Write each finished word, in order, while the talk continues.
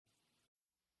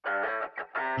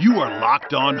You are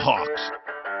Locked On Hawks,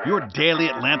 your daily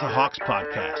Atlanta Hawks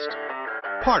podcast.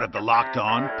 Part of the Locked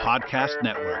On Podcast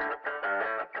Network.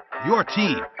 Your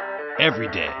team every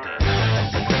day.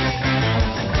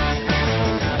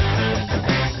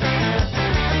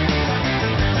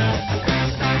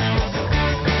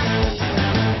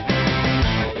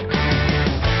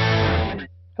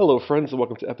 Hello, friends, and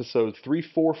welcome to episode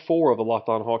 344 of the Locked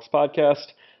On Hawks podcast.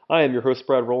 I am your host,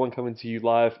 Brad Rowland, coming to you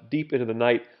live deep into the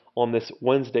night on this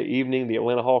Wednesday evening. The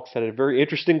Atlanta Hawks had a very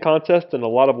interesting contest in a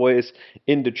lot of ways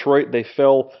in Detroit. They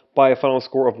fell by a final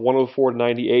score of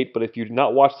 104-98, but if you did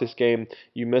not watch this game,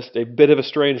 you missed a bit of a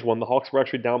strange one. The Hawks were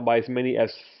actually down by as many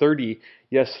as 30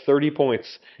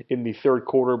 points in the third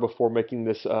quarter before making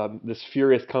this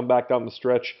furious comeback down the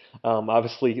stretch.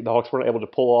 Obviously, the Hawks weren't able to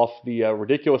pull off the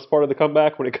ridiculous part of the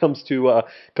comeback when it comes to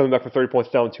coming back from 30 points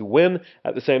down to win.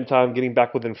 At the same time, getting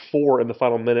back within 4 in the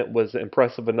final minute was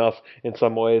impressive enough in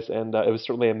some ways, and it was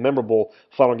certainly a memorable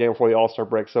final game before the All-Star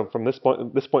break. So from this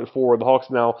point forward, the Hawks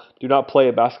now do not play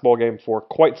a basketball game for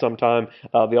quite some time.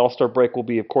 The All-Star break will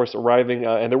be, of course, arriving,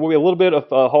 and there will be a little bit of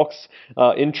Hawks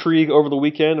intrigue over the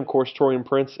weekend. Of course, Taurean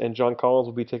Prince and John Collins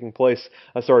will be taking place.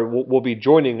 Will be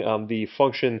joining the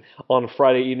function on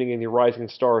Friday evening in the Rising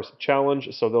Stars Challenge.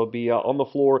 So they'll be on the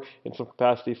floor in some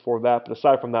capacity for that. But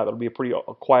aside from that, it'll be a pretty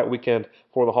quiet weekend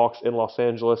for the Hawks in Los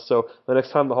Angeles. So the next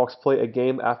time the Hawks play a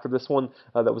game after this one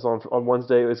that was on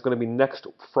Wednesday is going to be next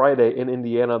Friday in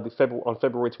Indiana on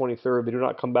February 23rd. They do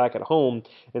not come back at home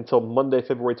until Monday,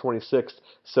 February 26th.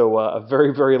 So a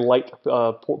very, very light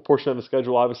portion of the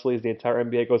schedule, obviously, as the entire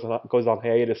NBA goes on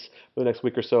hiatus for the next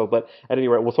week or so. But at any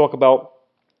rate, we'll talk about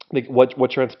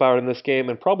what transpired in this game,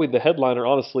 and probably the headliner,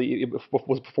 honestly,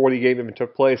 was before the game even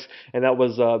took place, and that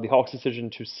was the Hawks' decision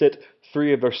to sit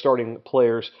 3 of their starting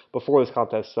players before this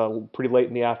contest. Pretty late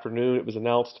in the afternoon, it was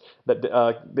announced that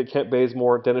Kent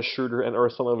Bazemore, Dennis Schroeder, and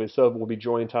Ersan Ilyasova will be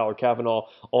joining Tyler Cavanaugh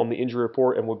on the injury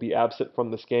report and would be absent from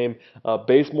this game.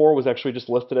 Bazemore was actually just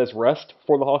listed as rest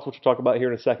for the Hawks, which we'll talk about here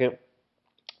in a second.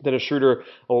 Dennis Schroeder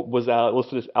was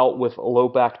listed as out with low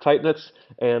back tightness,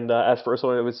 and as for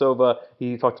Ersan Ilyasova,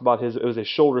 he talked about it was a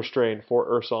shoulder strain for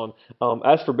Ersan.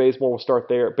 As for Bazemore, we'll start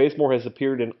there. Bazemore has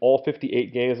appeared in all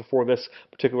 58 games before this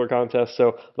particular contest,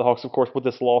 so the Hawks, of course, with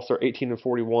this loss are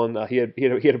 18-41. He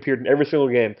had appeared in every single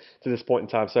game to this point in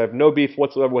time, so I have no beef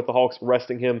whatsoever with the Hawks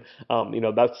resting him. Bud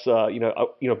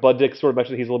Dick sort of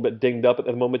mentioned he's a little bit dinged up at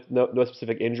the moment, no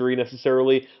specific injury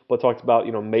necessarily, but talked about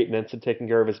maintenance and taking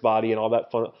care of his body and all that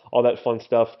fun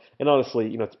stuff. And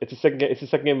honestly, it's the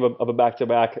second game of a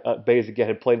back-to-back. Baze again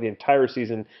had played the entire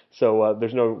season, so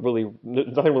there's nothing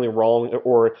really wrong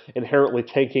or inherently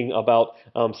tanking about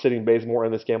sitting Bazemore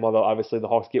in this game. Although obviously the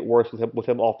Hawks get worse with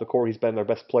him off the court. He's been their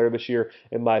best player this year,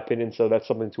 in my opinion. So that's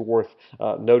something worth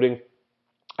noting.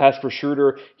 As for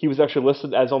Schroeder, he was actually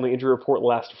listed as on the injury report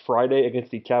last Friday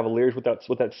against the Cavaliers with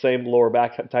that same lower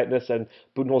back tightness, and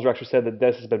Budenholzer actually said that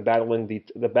Des has been battling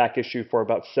the back issue for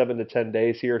about 7 to 10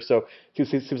 days here, so it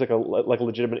seems like a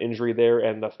legitimate injury there.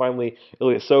 And finally,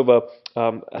 Ilyasova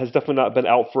has definitely not been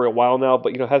out for a while now,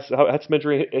 but has had some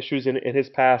injury issues in his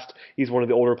past. He's one of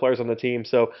the older players on the team,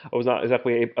 so it was not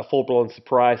exactly a full-blown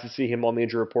surprise to see him on the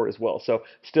injury report as well. So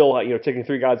still, taking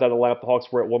 3 guys out of the lineup, the Hawks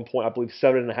were at one point, I believe,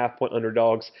 7.5-point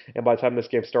underdogs. And by the time this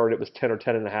game started, it was 10 or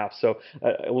 10.5. So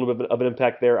a little bit of an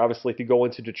impact there. Obviously, if you go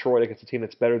into Detroit against a team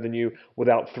that's better than you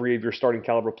without 3 of your starting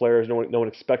caliber players, no one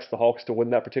expects the Hawks to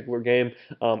win that particular game.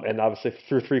 And obviously,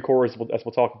 through 3 quarters, as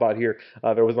we'll talk about here,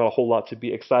 there was not a whole lot to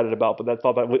be excited about. But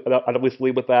I'd at least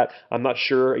leave with that. I'm not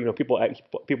sure.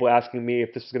 People asking me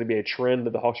if this is going to be a trend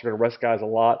that the Hawks are going to rest guys a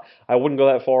lot. I wouldn't go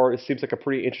that far. It seems like a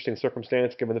pretty interesting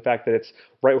circumstance given the fact that it's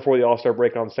right before the All-Star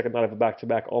break on the second night of a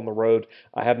back-to-back on the road.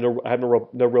 I have no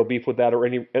real beef with that or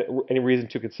any reason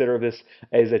to consider this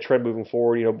as a trend moving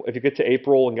forward. If you get to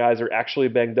April and guys are actually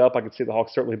banged up, I could see the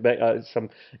Hawks certainly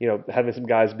having some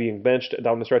guys being benched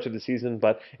down the stretch of the season.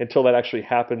 But until that actually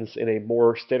happens in a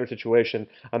more standard situation,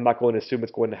 I'm not going to assume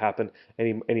it's going to happen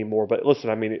anymore. But listen,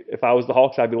 I mean, if I was the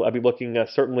Hawks, I'd be looking.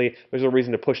 Certainly, there's no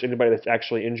reason to push anybody that's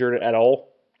actually injured at all.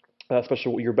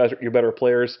 Especially your better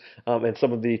players, and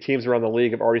some of the teams around the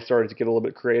league have already started to get a little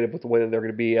bit creative with the way that they're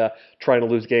going to be trying to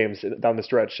lose games down the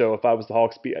stretch. So if I was the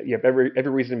Hawks, you have every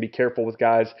reason to be careful with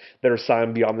guys that are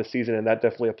signed beyond the season, and that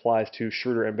definitely applies to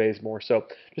Schroeder and Bazemore. So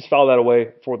just file that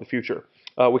away for the future.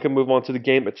 We can move on to the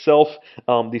game itself.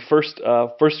 The first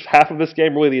half of this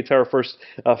game, really the entire first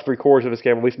 3 quarters of this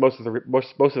game, at least most of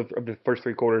the first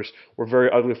 3 quarters, were very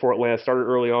ugly for Atlanta. Started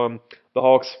early on. The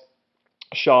Hawks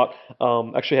shot.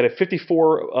 Actually had a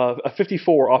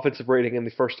 54 offensive rating in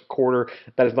the first quarter.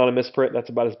 That is not a misprint. That's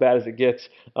about as bad as it gets.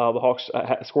 The Hawks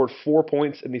scored 4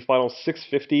 points in the final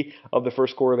 6:50 of the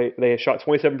first quarter. They shot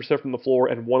 27% from the floor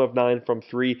and 1 of 9 from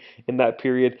 3 in that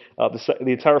period. The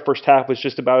entire first half was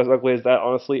just about as ugly as that,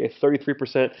 honestly. A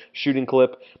 33% shooting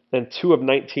clip and 2 of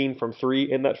 19 from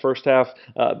 3 in that first half.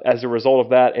 As a result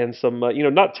of that, and some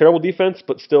not terrible defense,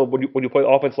 but still when you play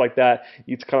offense like that,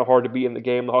 it's kind of hard to be in the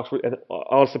game. The Hawks were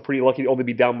honestly pretty lucky to only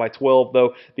be down by 12,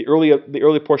 though. The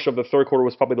early portion of the third quarter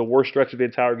was probably the worst stretch of the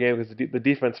entire game because the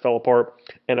defense fell apart.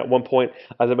 And at one point,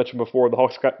 as I mentioned before, the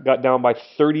Hawks got down by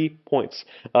 30 points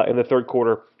in the third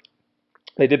quarter.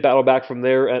 They did battle back from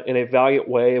there in a valiant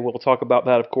way, and we'll talk about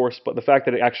that, of course. But the fact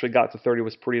that it actually got to 30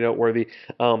 was pretty noteworthy.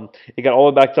 It got all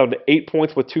the way back down to 8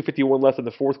 points with 2:51 left in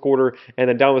the fourth quarter, and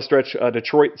then down the stretch,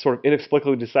 Detroit sort of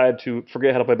inexplicably decided to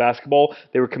forget how to play basketball.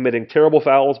 They were committing terrible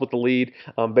fouls with the lead.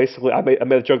 Basically, I made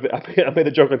a joke that I made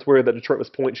a joke on Twitter that Detroit was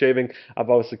point shaving.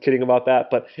 I'm obviously kidding about that,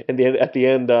 but at the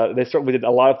end, they certainly did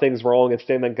a lot of things wrong, and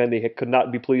Stan Van Gundy could not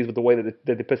be pleased with the way that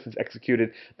the Pistons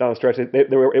executed down the stretch.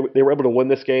 They were able to win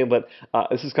this game, but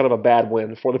this is kind of a bad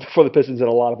win for the Pistons in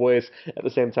a lot of ways. At the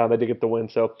same time, they did get the win,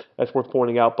 so that's worth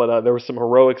pointing out. But there was some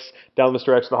heroics down the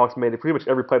stretch. The Hawks made pretty much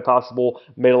every play possible,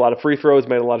 made a lot of free throws,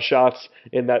 made a lot of shots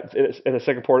in the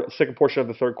second portion of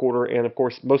the third quarter, and of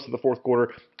course most of the fourth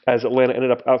quarter, as Atlanta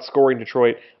ended up outscoring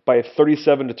Detroit by a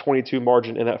 37-22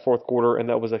 margin in that fourth quarter, and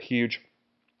that was a huge.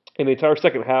 In the entire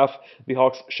second half, the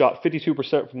Hawks shot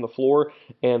 52% from the floor,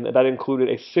 and that included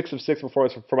a 6 of 6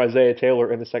 performance from Isaiah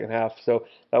Taylor in the second half. So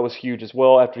that was huge as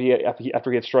well after he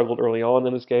had struggled early on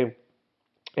in this game.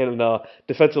 And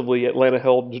defensively, Atlanta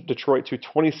held Detroit to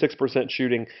 26%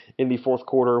 shooting in the fourth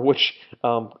quarter, which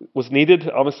was needed,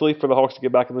 obviously, for the Hawks to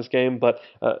get back in this game. But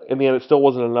in the end, it still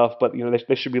wasn't enough. But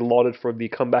they should be lauded for the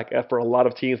comeback effort. A lot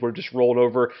of teams were just rolled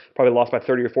over, probably lost by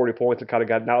 30 or 40 points, and kind of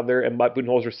gotten out there. And Mike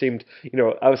Budenholzer seemed,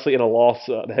 obviously in a loss,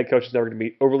 the head coach is never going to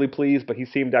be overly pleased, but he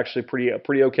seemed actually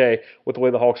pretty okay with the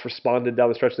way the Hawks responded down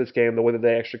the stretch of this game, the way that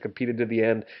they actually competed to the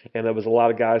end. And there was a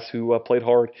lot of guys who played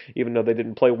hard, even though they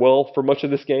didn't play well for much of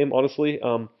this game, honestly.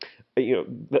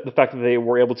 The fact that they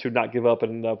were able to not give up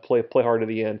and play hard to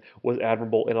the end was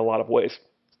admirable in a lot of ways.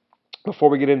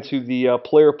 Before we get into the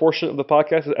player portion of the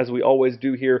podcast, as we always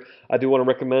do here, I do want to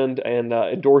recommend and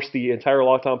endorse the entire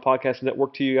Locked On Podcast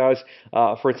Network to you guys.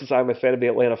 For instance, I'm a fan of the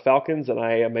Atlanta Falcons, and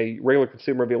I am a regular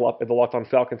consumer of the Locked On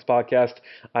Falcons podcast.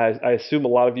 I assume a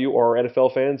lot of you are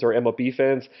NFL fans or MLB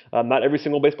fans. Not every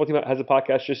single baseball team has a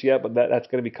podcast just yet, but that's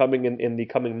going to be coming in the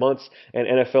coming months, and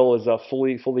NFL is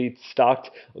fully stocked.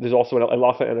 There's also a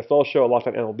Locked On NFL show, a Locked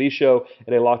On MLB show,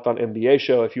 and a Locked On NBA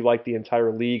show if you like the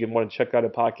entire league and want to check out a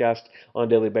podcast on a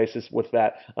daily basis with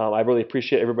that. I really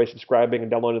appreciate everybody subscribing and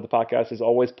downloading the podcast. As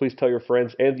always, please tell your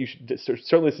friends, and you should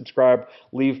certainly subscribe.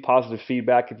 Leave positive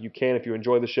feedback if you can. If you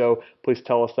enjoy the show, please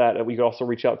tell us that. And we can also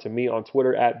reach out to me on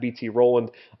Twitter at BT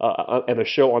Rowland and the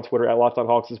show on Twitter at Locked On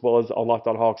Hawks, as well as on Locked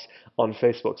On Hawks on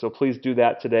Facebook. So please do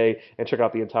that today and check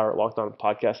out the entire Locked On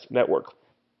Podcast Network.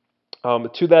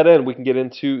 To that end, we can get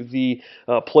into the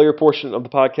player portion of the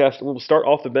podcast. We'll start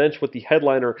off the bench with the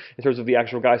headliner in terms of the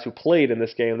actual guys who played in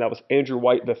this game. That was Andrew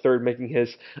White III making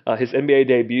his NBA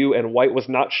debut, and White was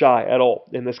not shy at all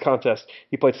in this contest.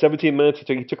 He played 17 minutes.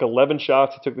 He took 11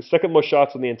 shots. He took the second most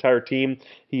shots on the entire team.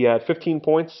 He had 15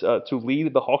 points to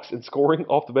lead the Hawks in scoring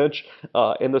off the bench.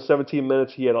 In those 17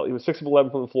 minutes, he was 6 of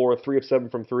 11 from the floor, 3 of 7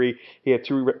 from 3. He had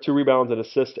two rebounds, an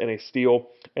assist, and a steal,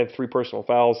 and 3 personal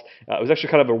fouls. It was actually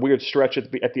kind of a weird stretch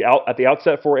at the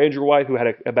outset for Andrew White, who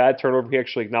had a bad turnover. He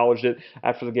actually acknowledged it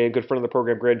after the game. Good friend of the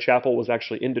program, Grand Chappell, was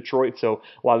actually in Detroit, so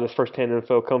a lot of this first-hand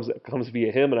info comes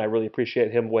via him, and I really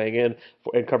appreciate him weighing in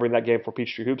and covering that game for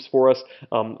Peachtree Hoops for us.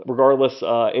 Regardless,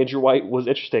 Andrew White was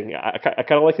interesting. I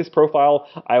kind of like his profile.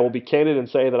 I will be candid and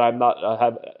say that I'm not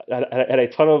have had a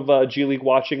ton of G League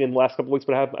watching in the last couple of weeks,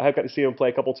 but I have got to see him play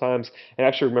a couple times and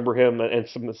actually remember him and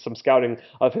some scouting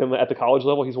of him at the college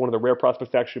level. He's one of the rare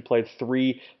prospects that actually played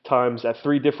 3 times at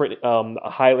 3 different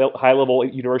high-level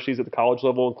universities at the college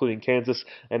level, including Kansas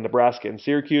and Nebraska and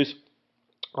Syracuse.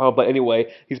 But anyway,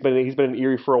 he's been in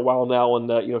Erie for a while now, and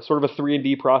sort of a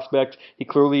 3-and-D prospect. He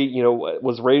clearly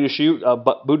was ready to shoot.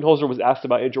 But Budenholzer was asked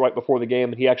about Andrew White before the game,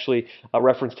 and he actually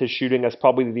referenced his shooting as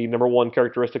probably the number one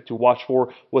characteristic to watch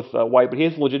for with White. But he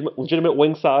has legitimate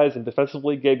wing size, and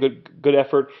defensively gave good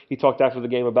effort. He talked after the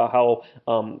game about how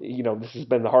this has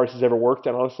been the hardest he's ever worked,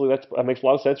 and honestly that makes a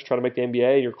lot of sense. You're trying to make the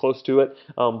NBA, and you're close to it.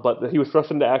 But he was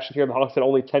thrust into action here. The Hawks had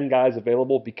only 10 guys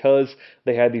available because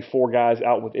they had the 4 guys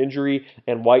out with injury,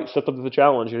 and and White stepped up to the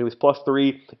challenge. He was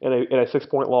 +3 in a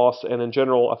 6-point loss, and in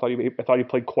general, I thought he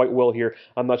played quite well here.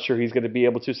 I'm not sure he's going to be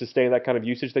able to sustain that kind of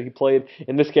usage that he played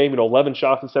in this game. 11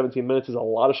 shots in 17 minutes is a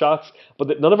lot of shots,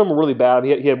 but none of them were really bad.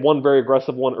 He had one very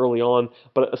aggressive one early on,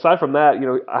 but aside from that,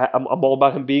 I'm all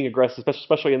about him being aggressive,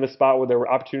 especially in this spot where there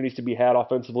were opportunities to be had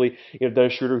offensively.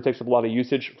 Dennis Schroeder, who takes up a lot of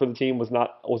usage for the team, was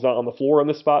not on the floor in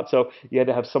this spot, so you had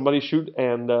to have somebody shoot,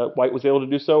 and White was able to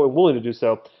do so and willing to do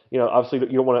so. Obviously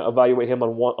you don't want to evaluate him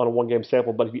on a one-game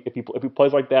sample, but if he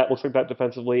plays like that, looks like that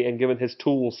defensively, and given his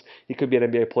tools, he could be an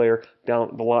NBA player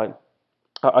down the line.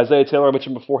 Isaiah Taylor, I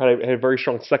mentioned before, had a very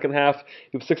strong second half.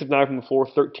 He was 6 of 9 from the floor,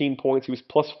 13 points. He was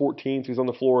 +14, so he was on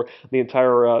the floor the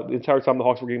entire time the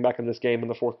Hawks were getting back in this game in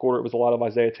the fourth quarter. It was a lot of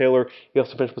Isaiah Taylor. He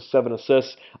also finished with 7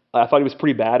 assists. I thought he was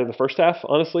pretty bad in the first half,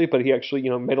 honestly, but he actually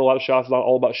made a lot of shots. It's not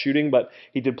all about shooting, but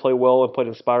he did play well and played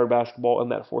inspired basketball in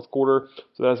that fourth quarter,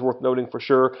 so that is worth noting for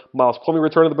sure. Miles Plumlee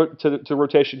returned to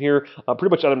rotation here,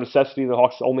 pretty much out of necessity. The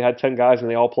Hawks only had 10 guys,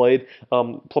 and they all played.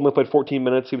 Plumlee played 14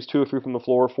 minutes. He was 2 of 3 from the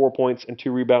floor, 4 points, and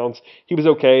 2 rebounds. He was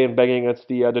okay in banging against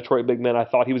the Detroit big men. I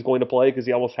thought he was going to play because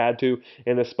he almost had to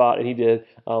in this spot, and he did.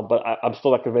 But I'm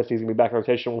still not convinced he's going to be back in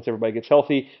rotation once everybody gets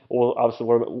healthy. We'll obviously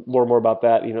learn more about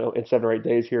that, in 7 or 8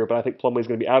 days here. But I think Plumlee is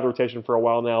going to be out of rotation for a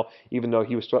while now, even though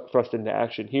he was thrust into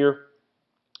action here.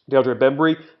 DeAndre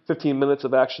Bembry, 15 minutes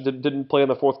of action, didn't play in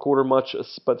the fourth quarter much,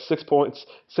 but 6 points,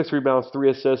 6 rebounds,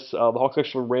 3 assists. The Hawks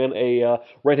actually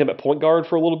ran him at point guard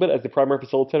for a little bit as the primary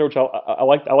facilitator, which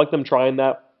I like them trying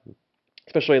that,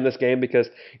 especially in this game, because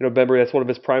Bembry, that's one of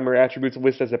his primary attributes, at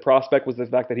least as a prospect, was the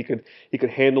fact that he could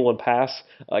handle and pass.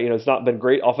 It's not been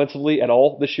great offensively at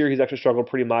all this year. He's actually struggled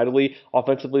pretty mightily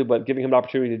offensively, but giving him an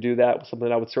opportunity to do that was something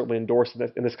that I would certainly endorse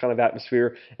in this kind of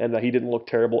atmosphere, and he didn't look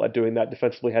terrible at doing that.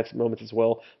 Defensively had some moments as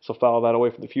well, so file that away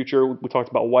for the future. We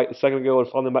talked about White a second ago, and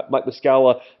finally Mike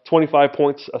Muscala,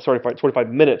 25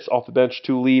 minutes off the bench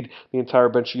to lead the entire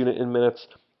bench unit in minutes.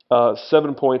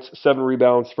 7 points, 7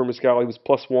 rebounds for Muscala. He was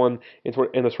 +1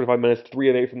 in those 25 minutes, 3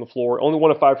 of 8 from the floor. Only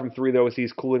 1 of 5 from 3, though, as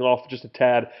he's cooling off just a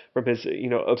tad from his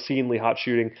obscenely hot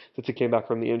shooting since he came back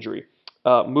from the injury.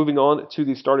 Moving on to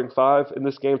the starting 5 in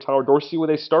this game, Tyler Dorsey with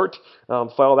a start.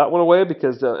 File that one away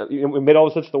because it made all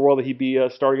the sense in the world that he'd be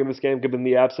starting in this game given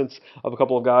the absence of a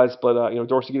couple of guys. But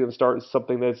Dorsey getting the start is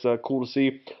something that's cool to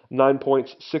see. 9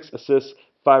 points, 6 assists,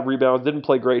 5 rebounds. Didn't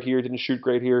play great here, didn't shoot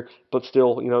great here, but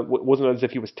still, it wasn't as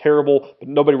if he was terrible, but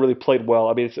nobody really played well.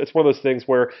 I mean, it's one of those things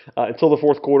where until the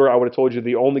fourth quarter, I would have told you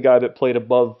the only guy that played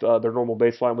above their normal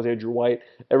baseline was Andrew White.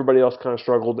 Everybody else kind of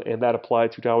struggled, and that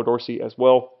applied to Tyler Dorsey as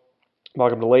well.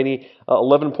 Malcolm Delaney,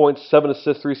 11 points, 7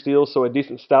 assists, 3 steals, so a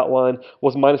decent stat line.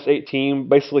 Was -18.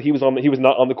 Basically, he was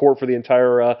not on the court for the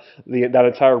entire that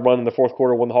entire run in the fourth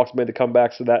quarter when the Hawks made the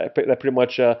comeback. So that pretty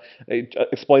much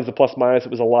explains the plus minus.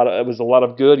 It was a lot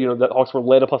of good. The Hawks were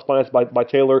led a plus minus by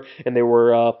Taylor, and they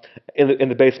were in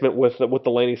the basement with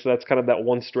Delaney. So that's kind of that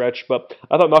one stretch. But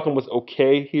I thought Malcolm was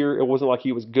okay here. It wasn't like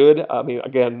he was good. I mean,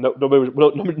 again, not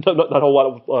a whole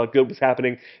lot of good was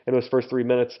happening in those first 3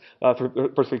 minutes,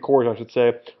 first 3 quarters, I should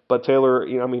say. But Taylor,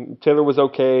 Taylor was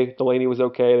okay. Delaney was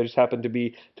okay. They just happened to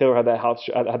be Taylor had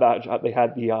that they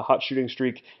had the hot shooting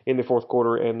streak in the fourth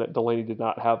quarter, and Delaney did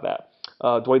not have that.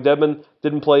 Dwayne Dedmon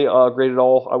didn't play great at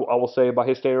all. I will say by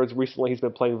his standards, recently he's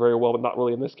been playing very well, but not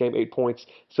really in this game. 8 points,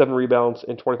 7 rebounds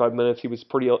in 25 minutes. He was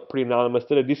pretty anonymous.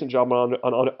 Did a decent job on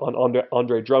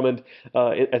Andre Drummond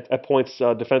at points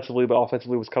defensively, but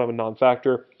offensively was kind of a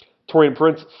non-factor. Taurean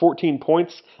Prince, 14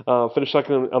 points, finished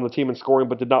second on the team in scoring,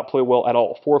 but did not play well at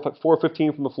all. 4 of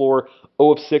 15 from the floor,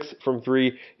 0 of 6 from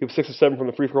 3. He was 6 of 7 from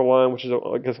the free throw line, which is,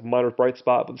 I guess, a minor bright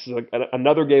spot. But this is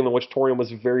another game in which Taurean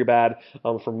was very bad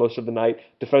for most of the night.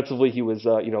 Defensively, he was,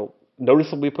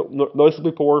 noticeably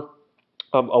poor.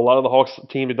 A lot of the Hawks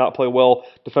team did not play well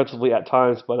defensively at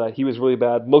times, but he was really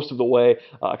bad most of the way.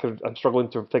 I'm struggling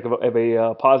to think of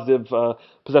a positive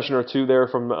possession or two there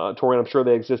from Taurean. I'm sure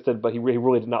they existed, but he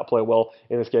really did not play well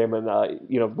in this game. And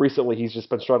recently he's just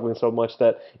been struggling so much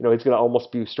that it's going to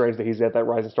almost be strange that he's at that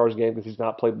Rising Stars game because he's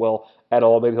not played well at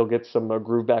all. Maybe he'll get some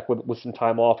groove back with some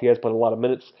time off. He has played a lot of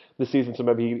minutes this season, so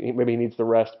maybe he needs the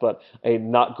rest. But a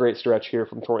not great stretch here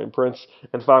from Taurean Prince.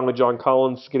 And finally, John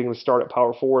Collins getting the start at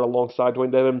power forward alongside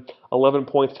Dwayne Dedmon. 11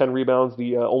 points, 10 rebounds,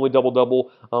 the only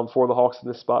double-double for the Hawks in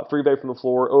this spot. 3 of 8 from the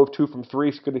floor, 0 of 2 from 3.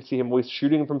 It's good to see him at least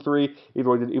shooting from 3,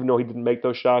 even though he didn't make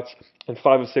those shots. And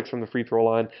 5 of 6 from the free throw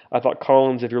line. I thought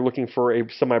Collins, if you're looking for a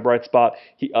semi-bright spot,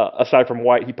 aside from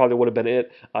White, he probably would have been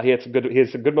it. He had some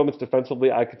good moments defensively.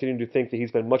 I continue to think that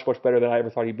he's been much better than I ever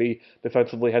thought he'd be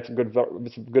defensively. Had some good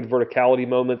verticality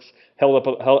moments. Held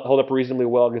up reasonably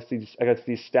well against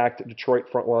these stacked Detroit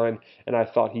front line, and I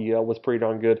thought he was pretty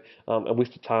darn good, at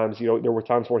least at times. there were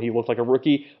times where he looked like a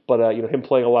rookie, but him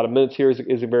playing a lot of minutes here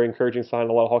is a very encouraging sign.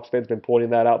 A lot of Hawks fans have been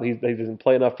pointing that out. He doesn't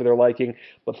play enough for their liking,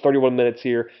 but 31 minutes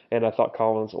here, and I thought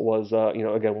Collins was,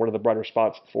 again, one of the brighter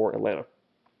spots for Atlanta.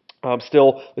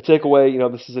 Still, the takeaway,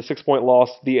 this is a 6-point loss.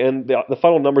 The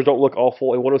final numbers don't look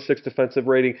awful. A 106 defensive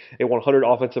rating, a 100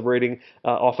 offensive rating.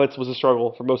 Offense was a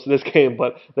struggle for most of this game,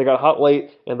 but they got hot late,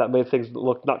 and that made things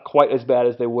look not quite as bad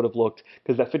as they would have looked.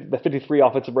 Because that 53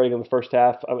 offensive rating in the first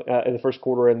half, in the first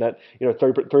quarter, and that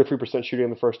 33% shooting in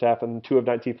the first half, and 2 of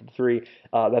 19 from 3,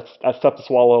 that's tough to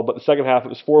swallow. But the second half, it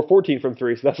was 4 of 14 from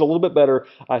 3, so that's a little bit better,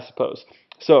 I suppose.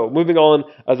 So moving on,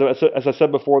 as I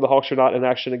said before, the Hawks are not in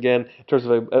action again in terms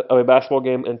of a basketball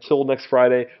game until next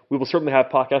Friday. We will certainly have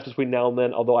podcasts between now and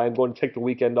then, although I am going to take the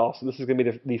weekend off. So this is going to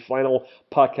be the final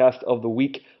podcast of the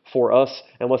week for us,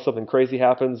 unless something crazy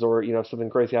happens or something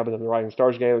crazy happens in the Rising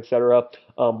Stars game, etc.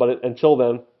 But until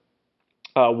then,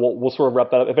 we'll sort of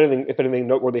wrap that up. If anything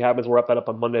noteworthy happens, we'll wrap that up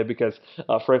on Monday because,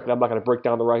 frankly, I'm not going to break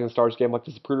down the Rising Stars game like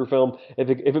the Zapruder film. If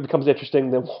it becomes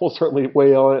interesting, then we'll certainly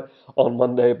weigh on it on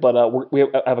Monday. But I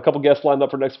have a couple guests lined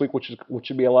up for next week, which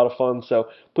should be a lot of fun. So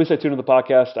please stay tuned to the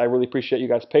podcast. I really appreciate you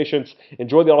guys' patience.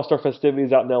 Enjoy the All-Star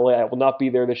festivities out in LA. I will not be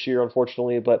there this year,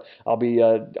 unfortunately, but I'll be,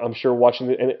 I'm sure,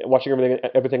 watching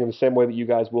everything in the same way that you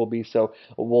guys will be. So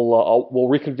we'll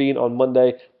reconvene on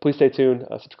Monday. Please stay tuned.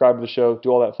 Subscribe to the show. Do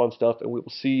all that fun stuff, and we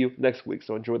will see you next week.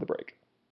 So enjoy the break.